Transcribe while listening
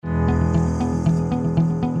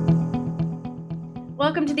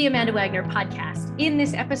Welcome to the Amanda Wagner podcast. In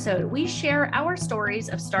this episode, we share our stories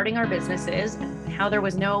of starting our businesses and how there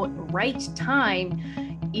was no right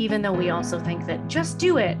time, even though we also think that just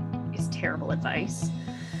do it is terrible advice.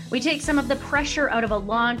 We take some of the pressure out of a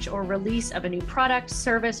launch or release of a new product,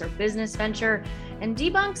 service, or business venture and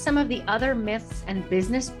debunk some of the other myths and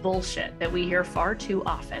business bullshit that we hear far too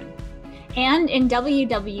often. And in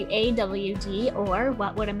WWAWD, or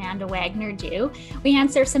What Would Amanda Wagner Do?, we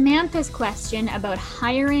answer Samantha's question about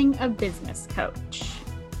hiring a business coach.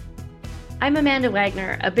 I'm Amanda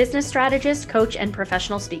Wagner, a business strategist, coach, and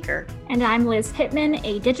professional speaker. And I'm Liz Pittman,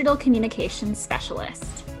 a digital communications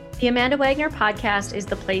specialist. The Amanda Wagner podcast is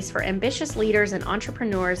the place for ambitious leaders and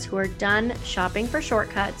entrepreneurs who are done shopping for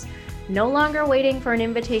shortcuts, no longer waiting for an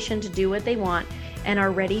invitation to do what they want, and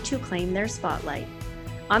are ready to claim their spotlight.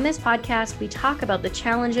 On this podcast, we talk about the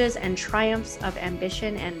challenges and triumphs of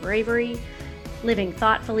ambition and bravery, living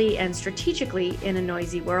thoughtfully and strategically in a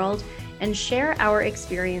noisy world, and share our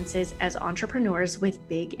experiences as entrepreneurs with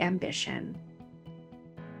big ambition.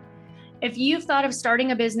 If you've thought of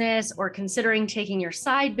starting a business or considering taking your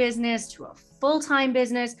side business to a full-time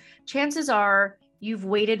business, chances are you've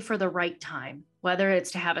waited for the right time. Whether it's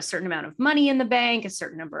to have a certain amount of money in the bank, a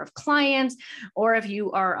certain number of clients, or if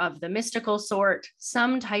you are of the mystical sort,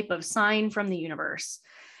 some type of sign from the universe.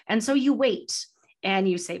 And so you wait and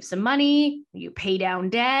you save some money, you pay down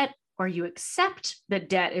debt, or you accept that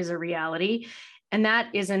debt is a reality, and that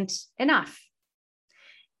isn't enough.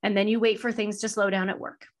 And then you wait for things to slow down at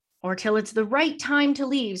work or till it's the right time to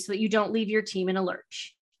leave so that you don't leave your team in a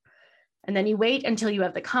lurch. And then you wait until you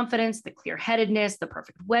have the confidence, the clear-headedness, the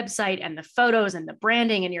perfect website and the photos and the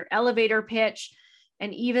branding and your elevator pitch.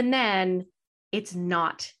 And even then, it's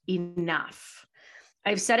not enough.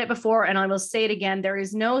 I've said it before and I will say it again. There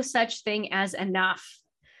is no such thing as enough.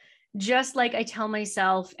 Just like I tell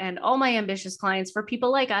myself and all my ambitious clients, for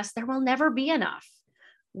people like us, there will never be enough.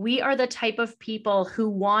 We are the type of people who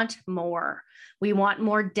want more. We want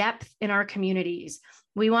more depth in our communities.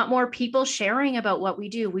 We want more people sharing about what we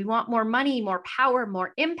do. We want more money, more power,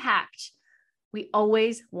 more impact. We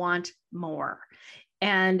always want more.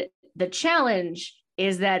 And the challenge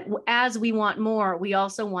is that as we want more, we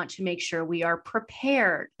also want to make sure we are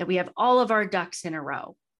prepared, that we have all of our ducks in a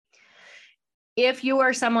row. If you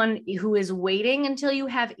are someone who is waiting until you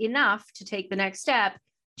have enough to take the next step,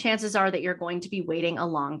 chances are that you're going to be waiting a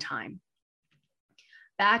long time.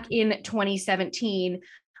 Back in 2017,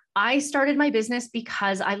 I started my business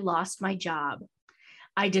because I lost my job.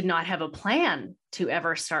 I did not have a plan to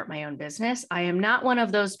ever start my own business. I am not one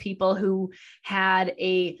of those people who had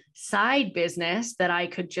a side business that I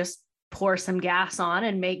could just pour some gas on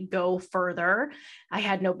and make go further. I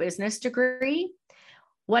had no business degree.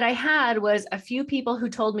 What I had was a few people who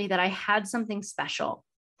told me that I had something special.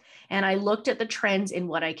 And I looked at the trends in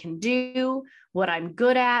what I can do, what I'm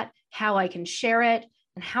good at, how I can share it,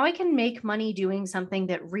 and how I can make money doing something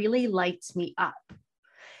that really lights me up.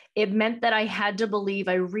 It meant that I had to believe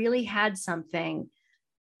I really had something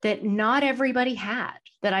that not everybody had,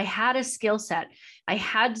 that I had a skill set. I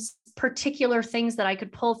had particular things that I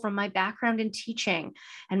could pull from my background in teaching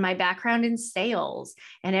and my background in sales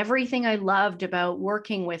and everything I loved about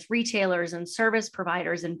working with retailers and service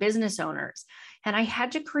providers and business owners. And I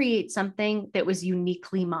had to create something that was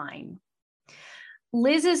uniquely mine.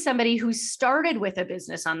 Liz is somebody who started with a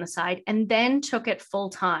business on the side and then took it full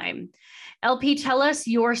time. LP, tell us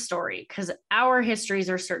your story, because our histories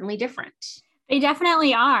are certainly different. They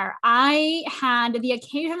definitely are. I had the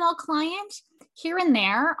occasional client here and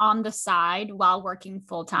there on the side while working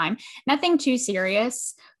full time, nothing too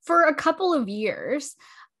serious, for a couple of years.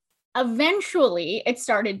 Eventually, it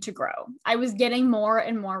started to grow. I was getting more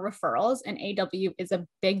and more referrals, and AW is a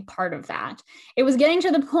big part of that. It was getting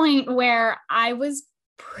to the point where I was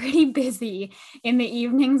pretty busy in the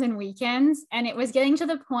evenings and weekends, and it was getting to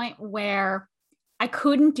the point where I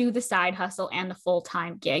couldn't do the side hustle and the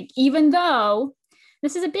full-time gig, even though,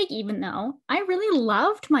 this is a big even though, I really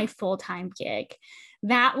loved my full-time gig.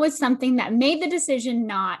 That was something that made the decision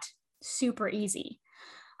not super easy.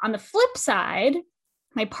 On the flip side,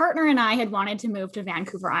 my partner and I had wanted to move to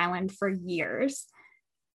Vancouver Island for years,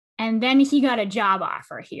 and then he got a job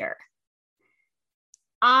offer here.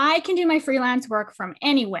 I can do my freelance work from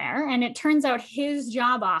anywhere, and it turns out his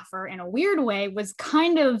job offer, in a weird way, was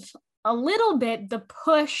kind of a little bit the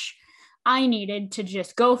push I needed to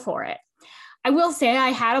just go for it. I will say I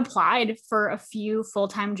had applied for a few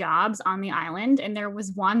full-time jobs on the island, and there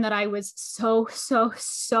was one that I was so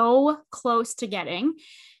close to getting.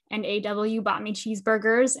 And AW bought me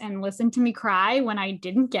cheeseburgers and listened to me cry when I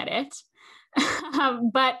didn't get it.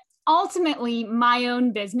 But ultimately my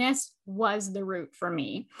own business was the route for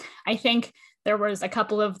me. I think there was a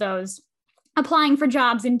couple of those applying for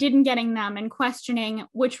jobs and didn't getting them and questioning,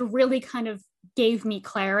 which really kind of gave me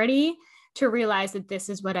clarity to realize that this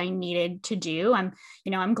is what I needed to do.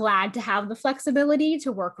 I'm glad to have the flexibility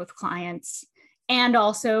to work with clients and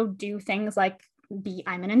also do things like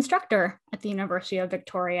I'm an instructor at the University of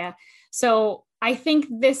Victoria. So I think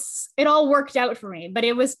it all worked out for me, but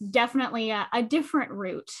it was definitely a different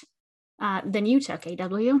route than you took,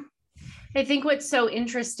 AW. I think what's so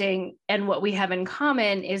interesting and what we have in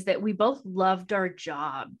common is that we both loved our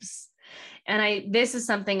jobs. And this is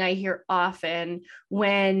something I hear often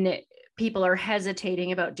when people are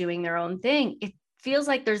hesitating about doing their own thing. It feels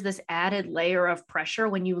like there's this added layer of pressure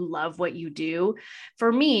when you love what you do.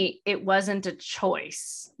 For me, it wasn't a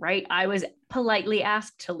choice, right? I was politely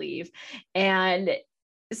asked to leave. And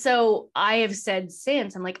so I have said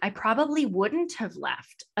since, I'm like, I probably wouldn't have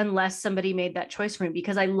left unless somebody made that choice for me,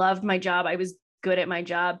 because I loved my job. I was good at my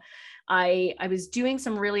job. I was doing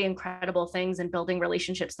some really incredible things and building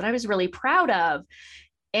relationships that I was really proud of.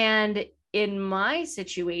 And in my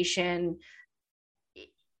situation,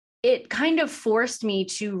 it kind of forced me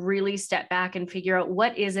to really step back and figure out,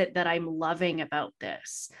 what is it that I'm loving about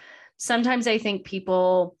this? Sometimes I think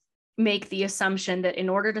people make the assumption that in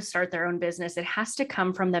order to start their own business, it has to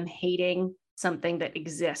come from them hating something that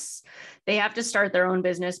exists. They have to start their own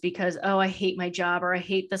business because, oh, I hate my job, or I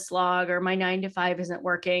hate the slog, or my 9 to 5 isn't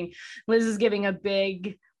working. Liz is giving a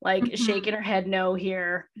big, shaking her head no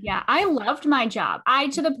here. Yeah, I loved my job.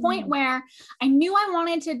 To the point where I knew I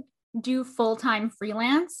wanted to do full-time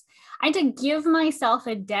freelance. I had to give myself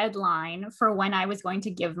a deadline for when I was going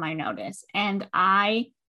to give my notice. And I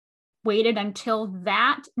waited until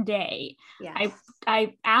that day. Yes.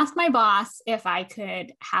 I asked my boss if I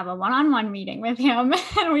could have a one-on-one meeting with him.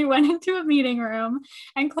 And we went into a meeting room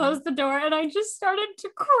and closed the door. And I just started to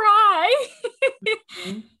cry.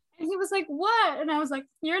 Mm-hmm. And he was like, what? And I was like,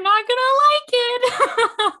 you're not going to like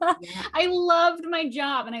it. Yeah. I loved my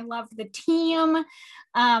job and I loved the team.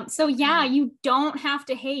 So yeah, you don't have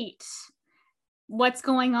to hate what's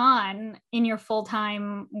going on in your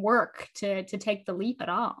full-time work to take the leap at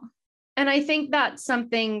all. And I think that's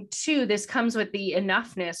something too, this comes with the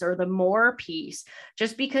enoughness or the more piece.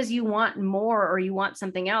 Just because you want more or you want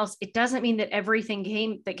something else, it doesn't mean that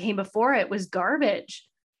everything that came before it was garbage.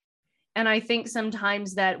 And I think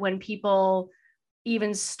sometimes that when people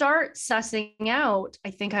even start sussing out,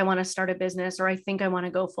 I think I want to start a business, or I think I want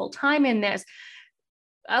to go full time in this,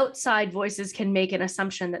 outside voices can make an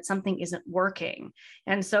assumption that something isn't working.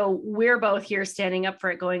 And so we're both here standing up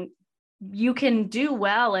for it, going, you can do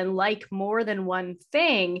well and like more than one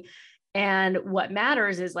thing. And what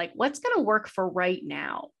matters is what's going to work for right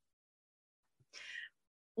now.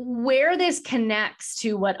 Where this connects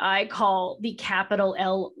to what I call the capital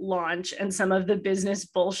L launch and some of the business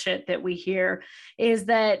bullshit that we hear is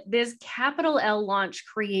that this capital L launch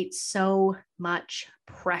creates so much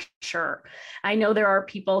pressure. I know there are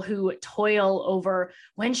people who toil over,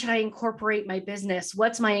 when should I incorporate my business?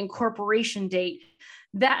 What's my incorporation date?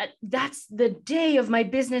 That's the day of my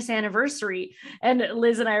business anniversary. And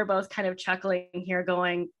Liz and I are both kind of chuckling here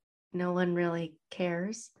going, no one really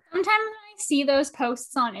cares. Sometimes I see those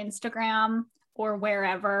posts on Instagram or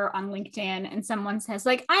wherever on LinkedIn and someone says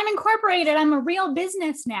I'm incorporated, I'm a real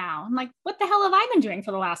business now. I'm like, what the hell have I been doing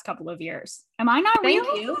for the last couple of years? Am I not real?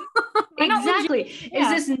 Thank you. Exactly.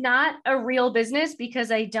 Yeah. Is this not a real business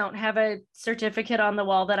because I don't have a certificate on the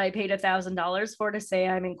wall that I paid $1,000 for to say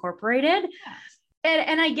I'm incorporated? Yeah.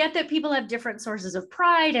 And I get that people have different sources of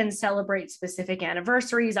pride and celebrate specific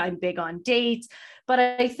anniversaries. I'm big on dates, but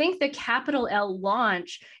I think the capital L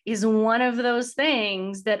launch is one of those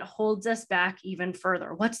things that holds us back even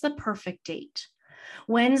further. What's the perfect date?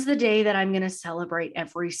 When's the day that I'm going to celebrate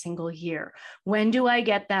every single year? When do I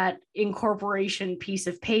get that incorporation piece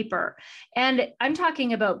of paper? And I'm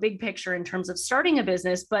talking about big picture in terms of starting a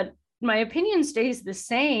business, but my opinion stays the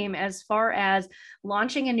same as far as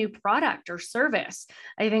launching a new product or service.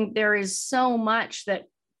 I think there is so much that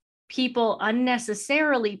people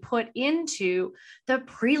unnecessarily put into the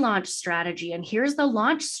pre-launch strategy. And here's the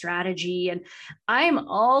launch strategy. And I'm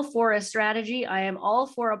all for a strategy. I am all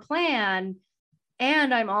for a plan.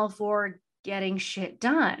 And I'm all for getting shit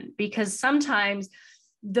done, because sometimes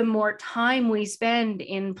the more time we spend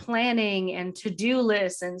in planning and to-do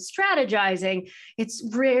lists and strategizing, it's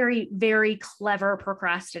very, very clever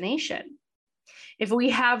procrastination. If we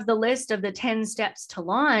have the list of the 10 steps to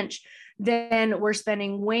launch, then we're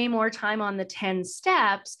spending way more time on the 10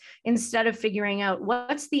 steps instead of figuring out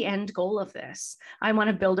what's the end goal of this. I want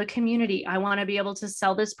to build a community. I want to be able to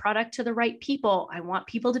sell this product to the right people. I want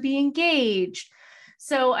people to be engaged.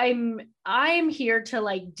 So I'm here to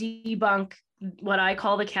like debunk what I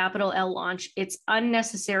call the capital L launch. It's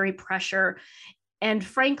unnecessary pressure. And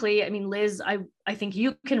frankly, I mean, Liz, I think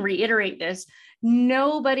you can reiterate this.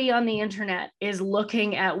 Nobody on the internet is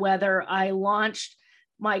looking at whether I launched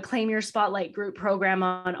my Claim Your Spotlight group program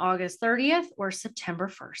on August 30th or September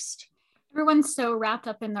 1st. Everyone's so wrapped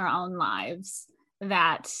up in their own lives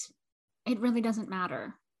that it really doesn't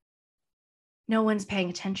matter. No one's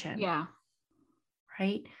paying attention. Yeah.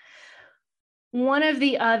 Right? One of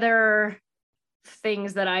the other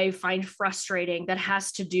things that I find frustrating that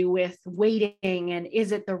has to do with waiting and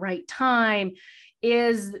is it the right time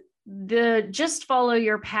is the just follow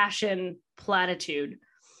your passion platitude.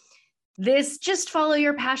 This just follow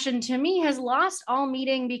your passion to me has lost all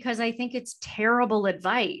meaning because I think it's terrible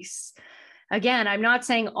advice. Again, I'm not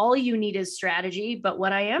saying all you need is strategy, but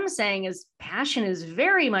what I am saying is passion is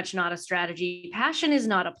very much not a strategy. Passion is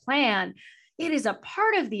not a plan. It is a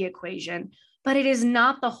part of the equation, but it is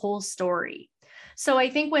not the whole story. So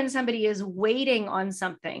I think when somebody is waiting on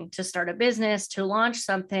something to start a business, to launch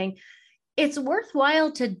something, it's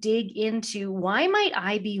worthwhile to dig into why might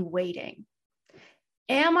I be waiting?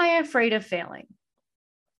 Am I afraid of failing?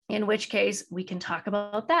 In which case we can talk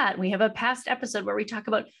about that. We have a past episode where we talk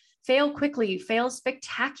about fail quickly, fail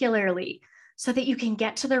spectacularly, so that you can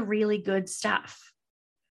get to the really good stuff.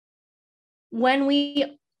 When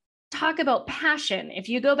we talk about passion, if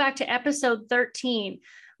you go back to episode 13,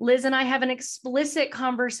 Liz and I have an explicit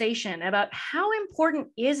conversation about how important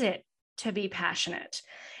is it to be passionate.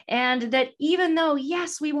 And that even though,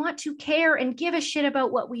 yes, we want to care and give a shit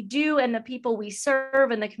about what we do and the people we serve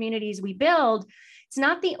and the communities we build, it's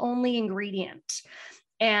not the only ingredient.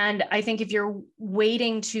 And I think if you're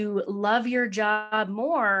waiting to love your job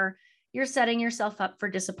more, you're setting yourself up for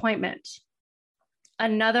disappointment.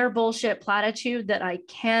 Another bullshit platitude that I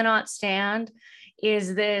cannot stand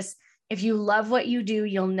is this: if you love what you do,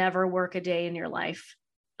 you'll never work a day in your life.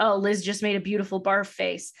 Oh, Liz just made a beautiful barf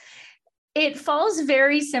face. It falls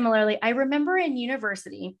very similarly. I remember in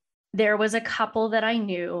university, there was a couple that I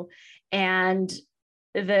knew, and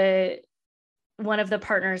one of the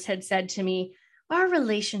partners had said to me, our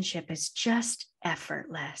relationship is just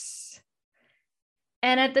effortless.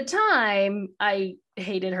 And at the time, I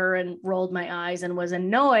hated her and rolled my eyes and was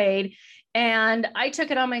annoyed. And I took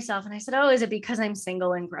it on myself and I said, oh, is it because I'm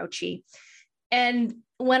single and grouchy? And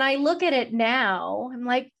when I look at it now, I'm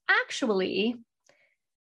like, actually,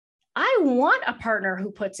 I want a partner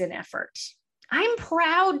who puts in effort. I'm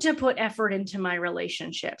proud to put effort into my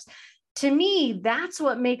relationships. To me, that's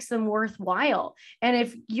what makes them worthwhile. And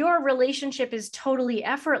if your relationship is totally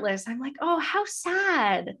effortless, I'm like, oh, how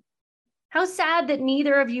sad. How sad that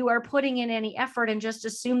neither of you are putting in any effort and just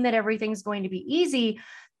assume that everything's going to be easy,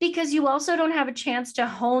 because you also don't have a chance to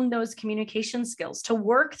hone those communication skills, to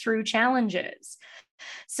work through challenges.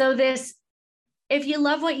 So if you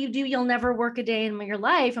love what you do, you'll never work a day in your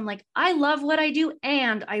life. I'm like, I love what I do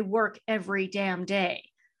and I work every damn day.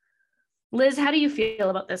 Liz, how do you feel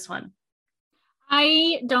about this one?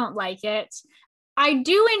 I don't like it. I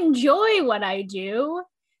do enjoy what I do,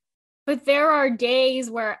 but there are days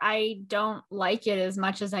where I don't like it as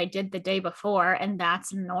much as I did the day before, and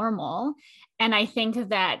that's normal. And I think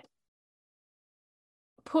that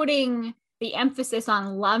putting the emphasis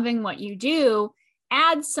on loving what you do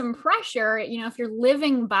adds some pressure. If you're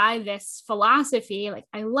living by this philosophy, like,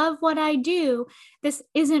 I love what I do, this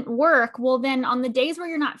isn't work. Well, then on the days where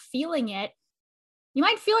you're not feeling it, you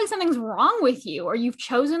might feel like something's wrong with you or you've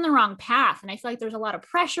chosen the wrong path. And I feel like there's a lot of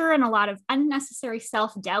pressure and a lot of unnecessary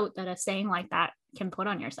self-doubt that a saying like that can put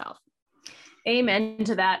on yourself. Amen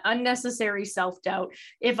to that. Unnecessary self-doubt.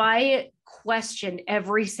 If I questioned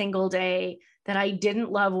every single day that I didn't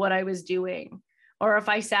love what I was doing, or if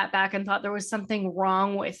I sat back and thought there was something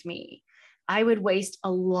wrong with me, I would waste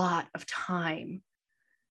a lot of time.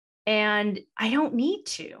 And I don't need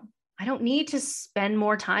to. I don't need to spend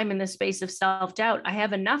more time in the space of self-doubt. I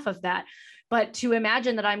have enough of that. But to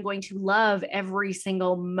imagine that I'm going to love every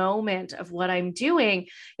single moment of what I'm doing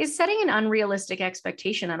is setting an unrealistic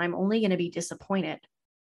expectation, and I'm only going to be disappointed.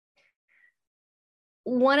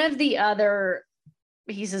 One of the other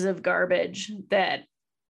pieces of garbage that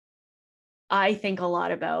I think a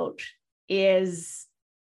lot about is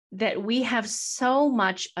that we have so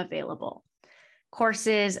much available: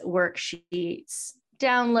 courses, worksheets,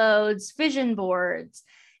 downloads, vision boards.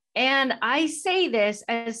 And I say this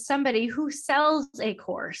as somebody who sells a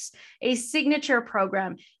course, a signature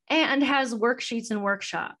program, and has worksheets and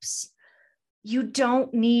workshops. You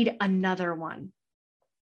don't need another one.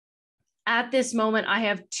 At this moment, I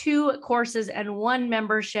have 2 courses and 1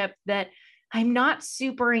 membership that I'm not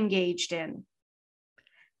super engaged in.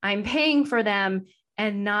 I'm paying for them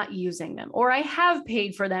and not using them, or I have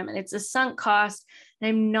paid for them and it's a sunk cost and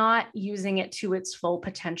I'm not using it to its full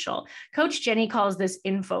potential. Coach Jenny calls this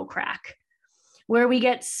info crack, where we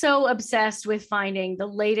get so obsessed with finding the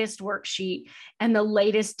latest worksheet and the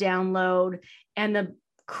latest download and the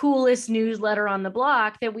coolest newsletter on the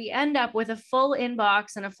block that we end up with a full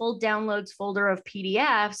inbox and a full downloads folder of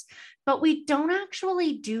PDFs, but we don't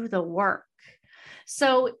actually do the work.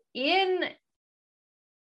 So in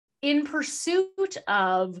pursuit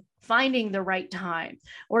of finding the right time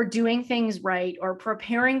or doing things right or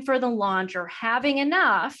preparing for the launch or having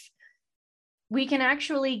enough, we can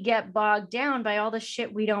actually get bogged down by all the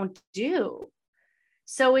shit we don't do.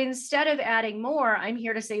 So instead of adding more, I'm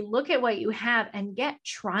here to say, look at what you have and get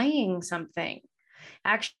trying something.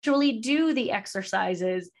 Actually do the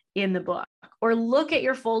exercises in the book, or look at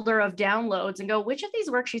your folder of downloads and go, which of these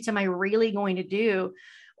worksheets am I really going to do?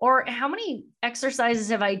 Or how many exercises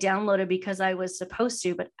have I downloaded because I was supposed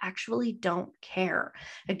to, but actually don't care?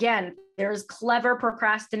 Again, there's clever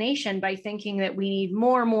procrastination by thinking that we need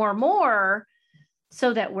more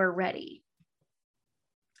so that we're ready.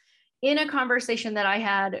 In a conversation that I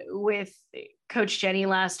had with Coach Jenny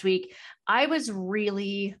last week, I was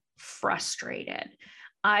really frustrated.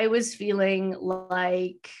 I was feeling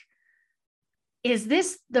like, is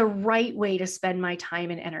this the right way to spend my time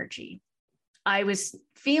and energy? I was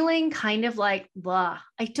feeling kind of like, blah,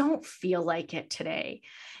 I don't feel like it today.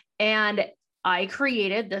 And I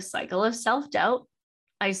created this cycle of self-doubt.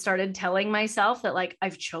 I started telling myself that like,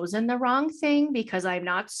 I've chosen the wrong thing because I'm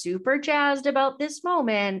not super jazzed about this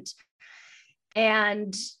moment.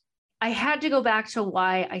 And I had to go back to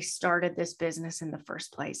why I started this business in the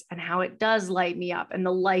first place and how it does light me up and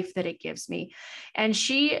the life that it gives me. And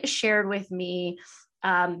she shared with me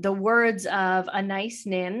the words of Anais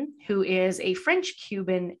Nin, who is a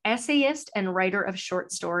French-Cuban essayist and writer of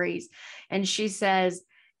short stories. And she says,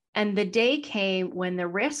 and the day came when the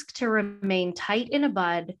risk to remain tight in a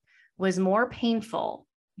bud was more painful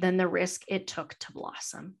than the risk it took to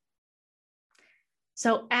blossom.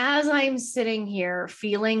 So as I'm sitting here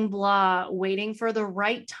feeling blah, waiting for the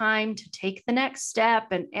right time to take the next step,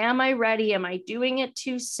 and am I ready? Am I doing it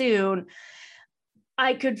too soon?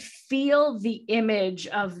 I could feel the image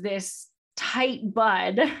of this tight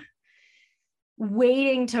bud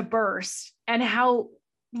waiting to burst and how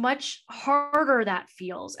much harder that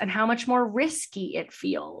feels and how much more risky it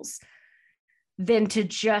feels than to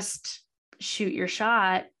just shoot your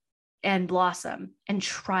shot and blossom and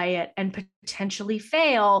try it and potentially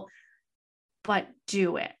fail, but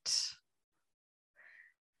do it.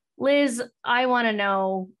 Liz, I want to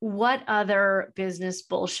know, what other business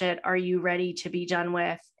bullshit are you ready to be done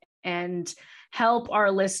with and help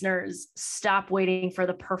our listeners stop waiting for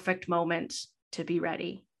the perfect moment to be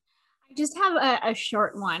ready? I just have a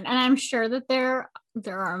short one, and I'm sure that there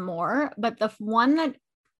are more, but the one that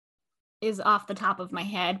is off the top of my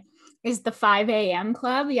head is the 5 a.m.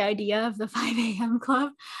 club, the idea of the 5 a.m.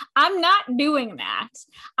 club. I'm not doing that.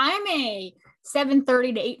 I'm a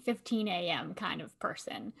 7:30 to 8:15 a.m. kind of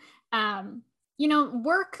person.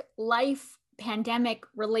 Work, life, pandemic,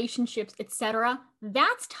 relationships, etc.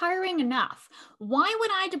 That's tiring enough. Why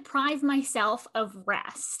would I deprive myself of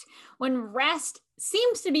rest? When rest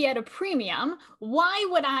seems to be at a premium, why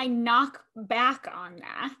would I knock back on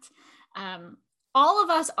that? All of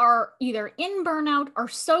us are either in burnout or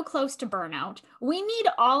so close to burnout. We need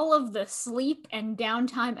all of the sleep and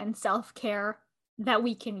downtime and self-care that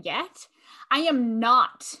we can get. I am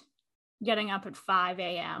not getting up at 5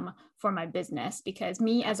 a.m. for my business, because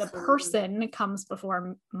me as a person comes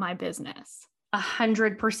before my business.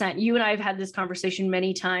 100%. You and I have had this conversation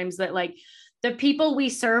many times that like the people we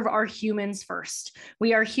serve are humans first.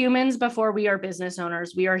 We are humans before we are business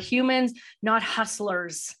owners. We are humans, not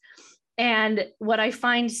hustlers. And what I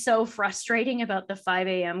find so frustrating about the 5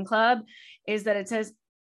 a.m. club is that it says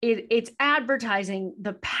it's advertising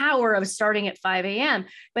the power of starting at 5 a.m.,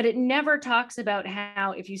 but it never talks about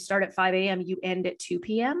how if you start at 5 a.m., you end at 2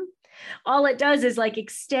 p.m. All it does is like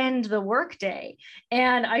extend the workday.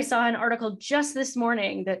 And I saw an article just this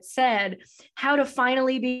morning that said how to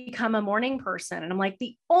finally become a morning person. And I'm like,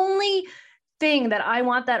 the only thing that I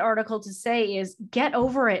want that article to say is get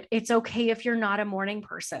over it. It's okay if you're not a morning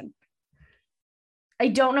person. I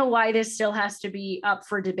don't know why this still has to be up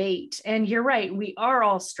for debate. And you're right. We are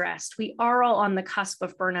all stressed. We are all on the cusp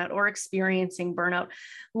of burnout or experiencing burnout.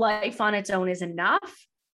 Life on its own is enough.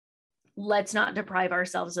 Let's not deprive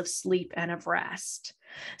ourselves of sleep and of rest.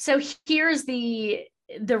 So here's the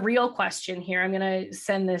real question here. I'm going to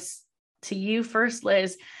send this to you first,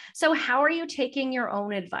 Liz. So how are you taking your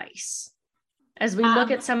own advice? As we look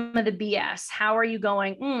at some of the BS, how are you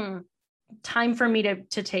going, time for me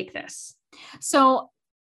to take this? So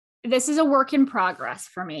this is a work in progress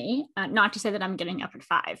for me. Not to say that I'm getting up at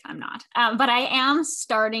 5. I'm not. But I am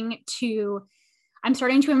starting to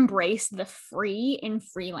embrace the free in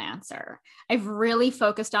freelancer. I've really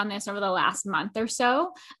focused on this over the last month or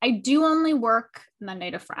so. I do only work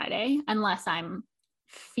Monday to Friday unless I'm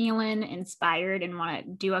feeling inspired and want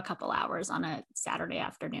to do a couple hours on a Saturday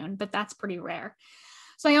afternoon, but that's pretty rare.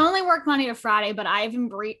 So I only work Monday to Friday, but I've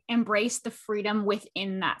embraced the freedom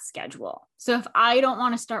within that schedule. So if I don't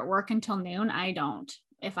want to start work until noon, I don't.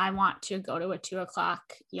 If I want to go to a 2:00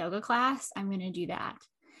 yoga class, I'm going to do that.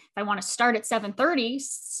 If I want to start at 7:30,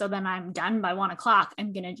 so then I'm done by 1:00,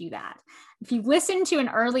 I'm going to do that. If you listen to an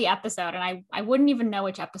early episode, and I wouldn't even know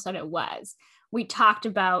which episode it was, we talked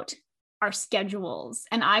about our schedules,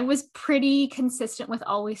 and I was pretty consistent with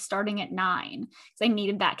always starting at 9 because I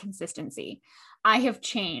needed that consistency. I have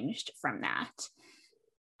changed from that.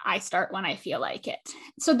 I start when I feel like it.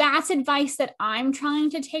 So that's advice that I'm trying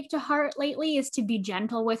to take to heart lately, is to be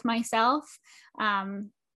gentle with myself,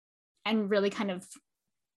 and really kind of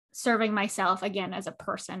serving myself again as a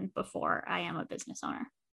person before I am a business owner.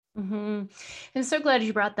 Mm-hmm. I'm so glad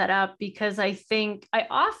you brought that up, because I think I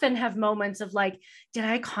often have moments of like, did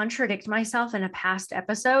I contradict myself in a past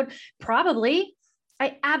episode? Probably.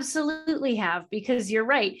 I absolutely have, because you're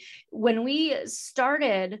right. When we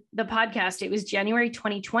started the podcast, it was January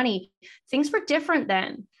 2020. Things were different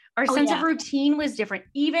then. Our sense of routine was different.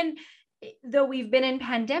 Even though we've been in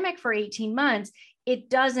pandemic for 18 months, it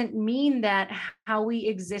doesn't mean that how we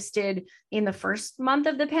existed in the first month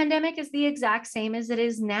of the pandemic is the exact same as it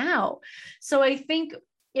is now. So I think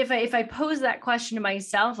if I pose that question to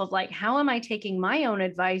myself of like, how am I taking my own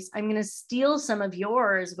advice? I'm going to steal some of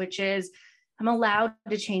yours, which is, I'm allowed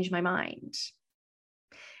to change my mind.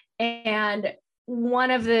 And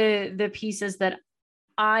one of the pieces that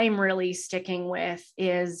I'm really sticking with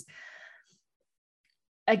is,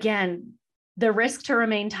 again, the risk to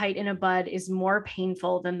remain tight in a bud is more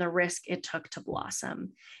painful than the risk it took to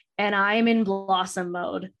blossom. And I'm in blossom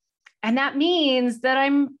mode. And that means that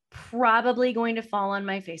I'm probably going to fall on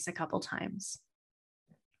my face a couple times.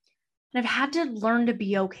 And I've had to learn to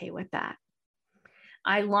be okay with that.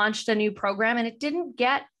 I launched a new program and it didn't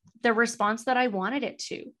get the response that I wanted it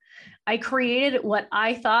to. I created what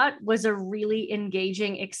I thought was a really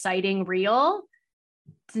engaging, exciting reel.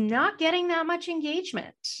 It's not getting that much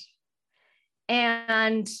engagement.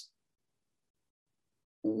 And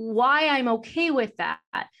why I'm okay with that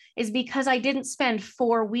is because I didn't spend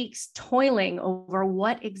 4 weeks toiling over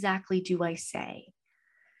what exactly do I say.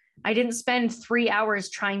 I didn't spend 3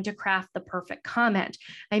 hours trying to craft the perfect comment.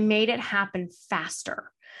 I made it happen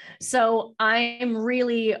faster. So I'm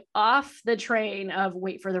really off the train of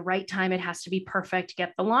wait for the right time. It has to be perfect,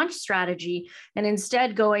 get the launch strategy, and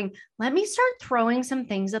instead going, let me start throwing some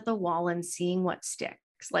things at the wall and seeing what sticks.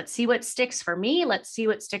 Let's see what sticks for me. Let's see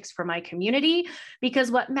what sticks for my community,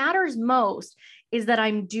 because what matters most is that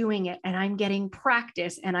I'm doing it and I'm getting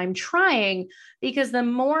practice and I'm trying, because the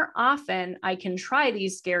more often I can try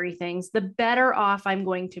these scary things, the better off I'm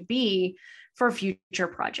going to be for future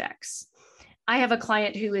projects. I have a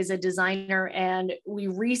client who is a designer, and we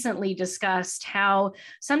recently discussed how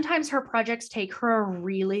sometimes her projects take her a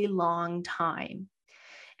really long time.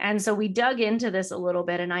 And so we dug into this a little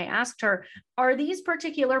bit, and I asked her, are these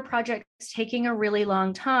particular projects taking a really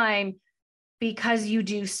long time because you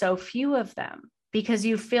do so few of them? Because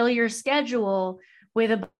you fill your schedule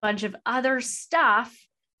with a bunch of other stuff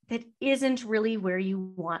that isn't really where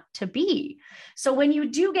you want to be. So when you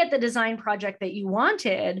do get the design project that you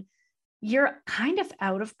wanted, you're kind of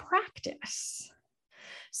out of practice.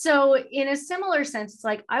 So in a similar sense, it's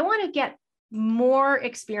like, I want to get more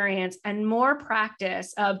experience and more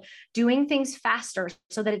practice of doing things faster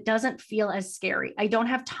so that it doesn't feel as scary. I don't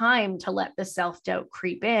have time to let the self-doubt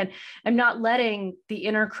creep in. I'm not letting the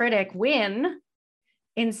inner critic win.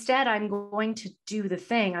 Instead, I'm going to do the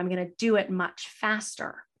thing. I'm going to do it much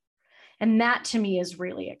faster. And that to me is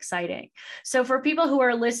really exciting. So for people who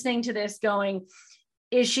are listening to this going,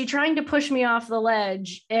 is she trying to push me off the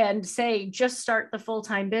ledge and say, just start the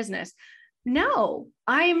full-time business? No,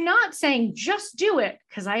 I am not saying just do it,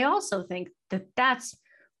 because I also think that that's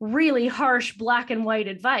really harsh black and white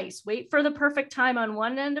advice. Wait for the perfect time on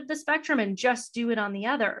one end of the spectrum and just do it on the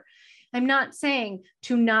other. I'm not saying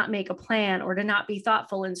to not make a plan or to not be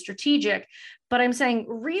thoughtful and strategic, but I'm saying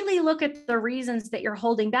really look at the reasons that you're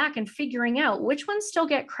holding back and figuring out which ones still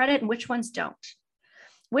get credit and which ones don't.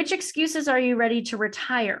 Which excuses are you ready to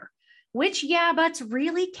retire? Which yeah buts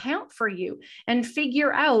really count for you? And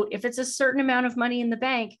figure out if it's a certain amount of money in the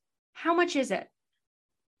bank, how much is it?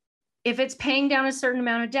 If it's paying down a certain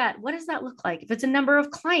amount of debt, what does that look like? If it's a number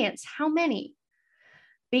of clients, how many?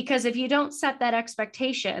 Because if you don't set that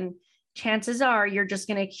expectation, chances are you're just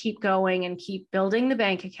going to keep going and keep building the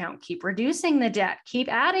bank account, keep reducing the debt,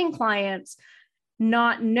 keep adding clients,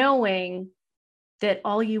 not knowing that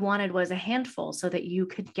all you wanted was a handful so that you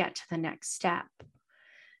could get to the next step.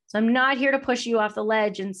 So I'm not here to push you off the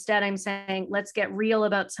ledge. Instead, I'm saying, let's get real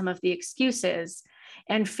about some of the excuses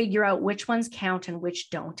and figure out which ones count and which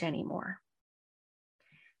don't anymore.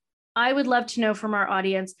 I would love to know from our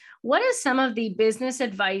audience, what is some of the business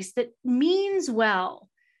advice that means well,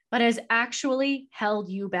 but has actually held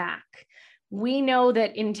you back? We know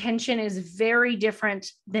that intention is very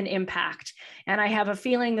different than impact. And I have a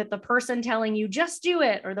feeling that the person telling you just do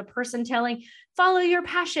it, or the person telling follow your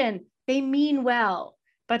passion, they mean well,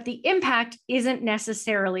 but the impact isn't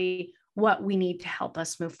necessarily what we need to help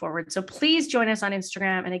us move forward. So please join us on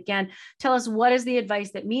Instagram. And again, tell us what is the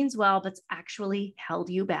advice that means well, but's actually held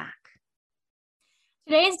you back.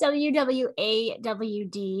 Today's WWAWD,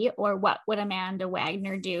 or what would Amanda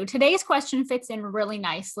Wagner do? Today's question fits in really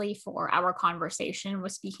nicely for our conversation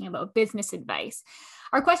with speaking about business advice.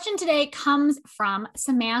 Our question today comes from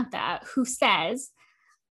Samantha, who says,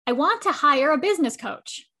 I want to hire a business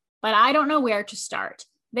coach, but I don't know where to start.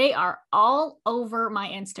 They are all over my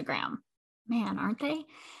Instagram. Man, aren't they?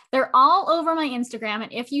 They're all over my Instagram.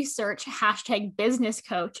 And if you search #business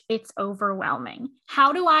coach, it's overwhelming.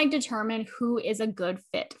 How do I determine who is a good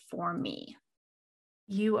fit for me?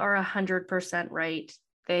 You are 100% right.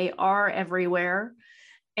 They are everywhere.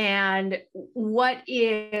 And what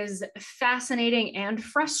is fascinating and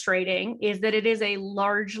frustrating is that it is a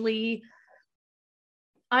largely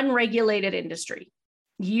unregulated industry.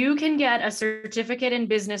 You can get a certificate in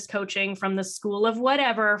business coaching from the school of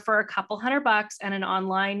whatever for a couple $100 and an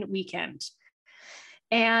online weekend.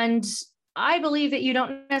 And I believe that you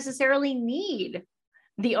don't necessarily need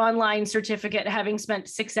the online certificate, having spent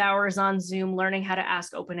 6 hours on Zoom learning how to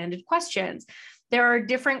ask open-ended questions. There are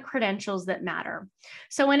different credentials that matter.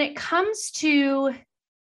 So when it comes to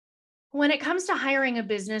hiring a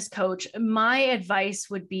business coach, my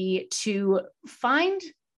advice would be to find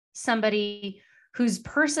somebody whose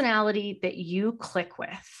personality that you click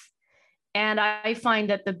with. And I find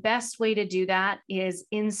that the best way to do that is,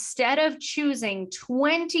 instead of choosing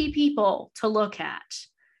 20 people to look at,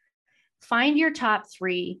 find your top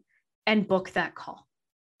 3 and book that call.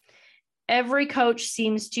 Every coach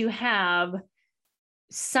seems to have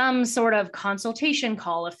some sort of consultation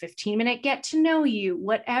call, a 15-minute get to know you,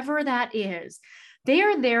 whatever that is. They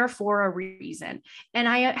are there for a reason. And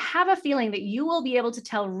I have a feeling that you will be able to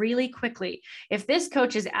tell really quickly if this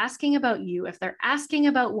coach is asking about you, if they're asking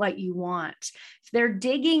about what you want, if they're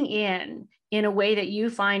digging in a way that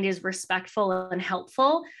you find is respectful and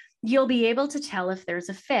helpful, you'll be able to tell if there's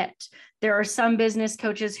a fit. There are some business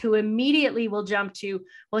coaches who immediately will jump to,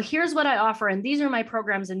 well, here's what I offer, and these are my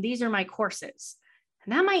programs, and these are my courses.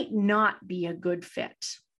 And that might not be a good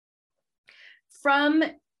fit. From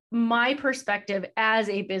my perspective as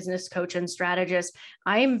a business coach and strategist,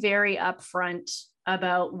 I am very upfront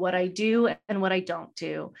about what I do and what I don't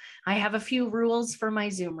do. I have a few rules for my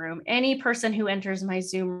Zoom room. Any person who enters my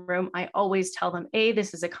Zoom room, I always tell them, A,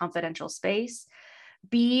 this is a confidential space.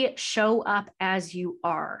 B, show up as you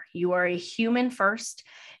are. You are a human first.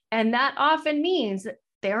 And that often means that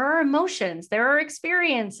there are emotions, there are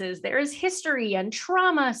experiences, there is history and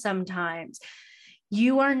trauma sometimes.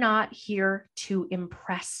 You are not here to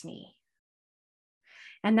impress me.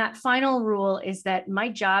 And that final rule is that my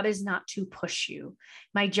job is not to push you.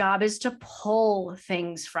 My job is to pull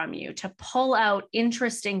things from you, to pull out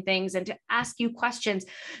interesting things and to ask you questions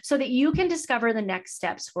so that you can discover the next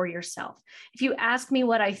steps for yourself. If you ask me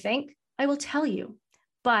what I think, I will tell you,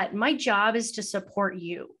 but my job is to support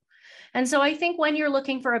you. And so I think when you're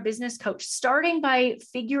looking for a business coach, starting by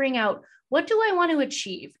figuring out, what do I want to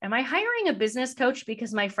achieve? Am I hiring a business coach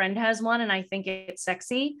because my friend has one and I think it's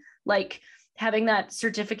sexy? Like having that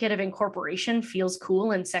certificate of incorporation feels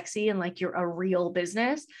cool and sexy and like you're a real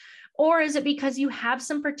business? Or is it because you have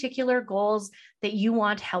some particular goals that you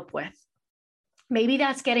want help with? Maybe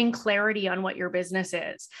that's getting clarity on what your business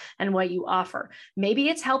is and what you offer. Maybe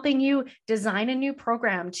it's helping you design a new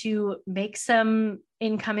program to make some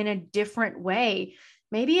income in a different way.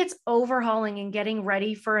 Maybe it's overhauling and getting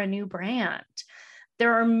ready for a new brand.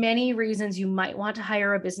 There are many reasons you might want to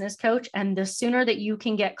hire a business coach. And the sooner that you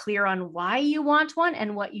can get clear on why you want one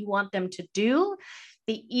and what you want them to do,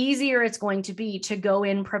 the easier it's going to be to go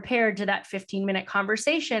in prepared to that 15-minute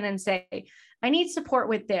conversation and say, I need support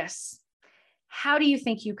with this. How do you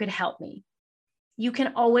think you could help me? You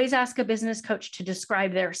can always ask a business coach to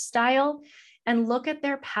describe their style and look at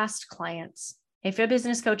their past clients. If a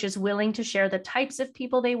business coach is willing to share the types of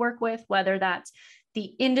people they work with, whether that's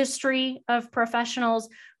the industry of professionals,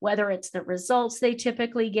 whether it's the results they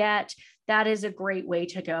typically get, that is a great way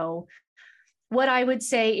to go. What I would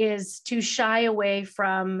say is to shy away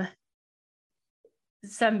from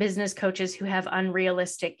some business coaches who have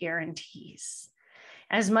unrealistic guarantees.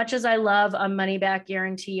 As much as I love a money back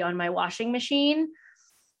guarantee on my washing machine,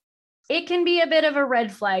 it can be a bit of a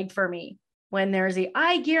red flag for me when there's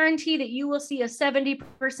I guarantee that you will see a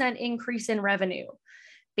 70% increase in revenue,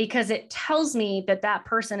 because it tells me that that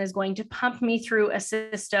person is going to pump me through a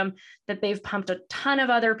system that they've pumped a ton of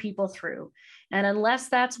other people through. And unless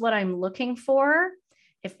that's what I'm looking for,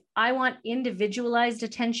 if I want individualized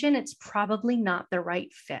attention, it's probably not the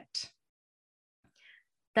right fit.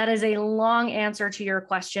 That is a long answer to your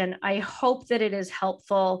question. I hope that it is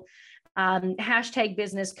helpful. Hashtag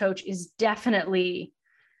business coach is definitely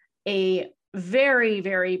a very,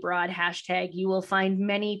 very broad hashtag. You will find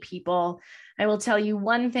many people. I will tell you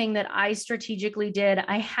one thing that I strategically did.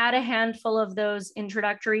 I had a handful of those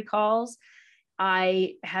introductory calls.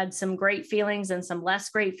 I had some great feelings and some less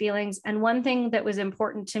great feelings. And one thing that was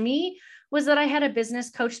important to me was that I had a business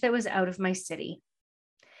coach that was out of my city.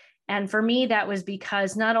 And for me, that was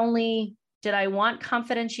because not only did I want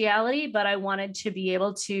confidentiality, but I wanted to be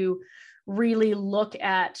able to really look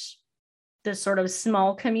at the sort of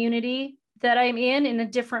small community that I'm in a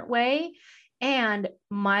different way. And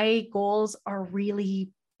my goals are really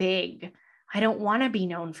big. I don't want to be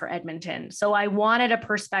known for Edmonton. So I wanted a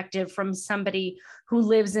perspective from somebody who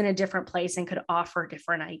lives in a different place and could offer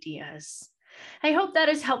different ideas. I hope that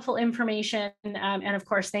is helpful information. And of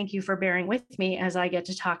course, thank you for bearing with me as I get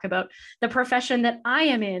to talk about the profession that I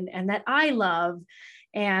am in and that I love,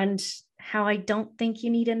 and how I don't think you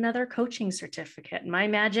need another coaching certificate. My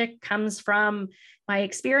magic comes from my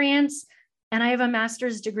experience, and I have a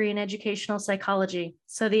master's degree in educational psychology.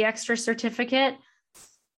 So the extra certificate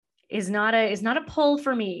is not a pull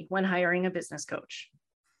for me when hiring a business coach.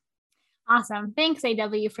 Awesome. Thanks,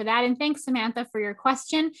 AW, for that. And thanks, Samantha, for your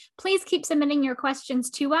question. Please keep submitting your questions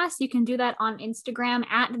to us. You can do that on Instagram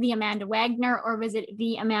at The Amanda Wagner, or visit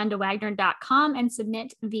theamandawagner.com and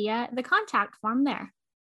submit via the contact form there.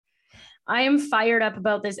 I am fired up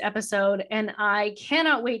about this episode, and I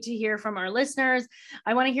cannot wait to hear from our listeners.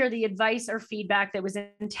 I want to hear the advice or feedback that was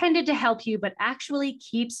intended to help you, but actually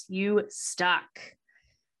keeps you stuck.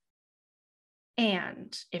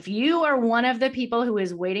 And if you are one of the people who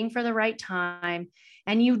is waiting for the right time,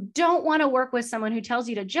 and you don't want to work with someone who tells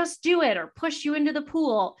you to just do it or push you into the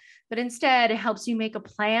pool, but instead helps you make a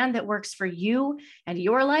plan that works for you and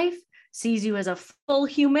your life, sees you as a full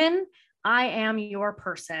human, I am your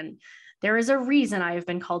person. There is a reason I have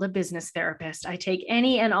been called a business therapist. I take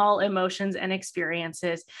any and all emotions and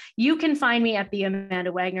experiences. You can find me at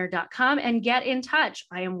theamandawagner.com and get in touch.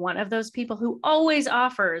 I am one of those people who always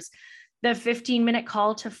offers the 15-minute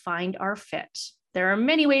call to find our fit. There are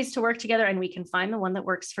many ways to work together, and we can find the one that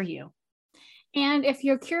works for you. And if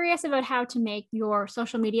you're curious about how to make your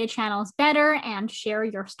social media channels better and share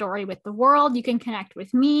your story with the world, you can connect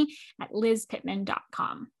with me at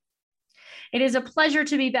lizpittman.com. It is a pleasure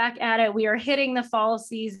to be back at it. We are hitting the fall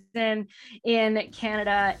season in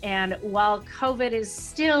Canada, and while COVID is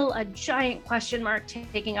still a giant question mark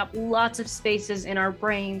taking up lots of spaces in our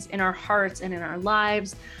brains, in our hearts, and in our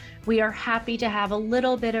lives, we are happy to have a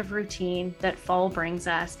little bit of routine that fall brings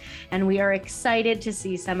us, and we are excited to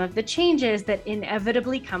see some of the changes that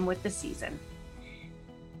inevitably come with the season.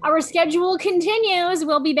 Our schedule continues.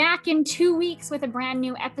 We'll be back in 2 weeks with a brand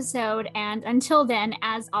new episode. And until then,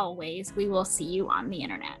 as always, we will see you on the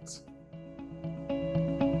internet.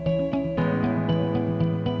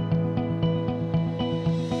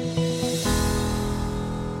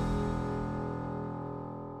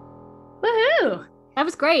 Woohoo! That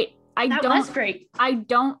was great. That was great. I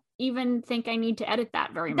don't even think I need to edit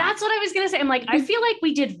that very much. That's what I was gonna say. I'm like, I feel like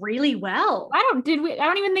we did really well. I don't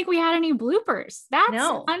even think we had any bloopers.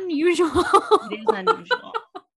 That's unusual. It is unusual.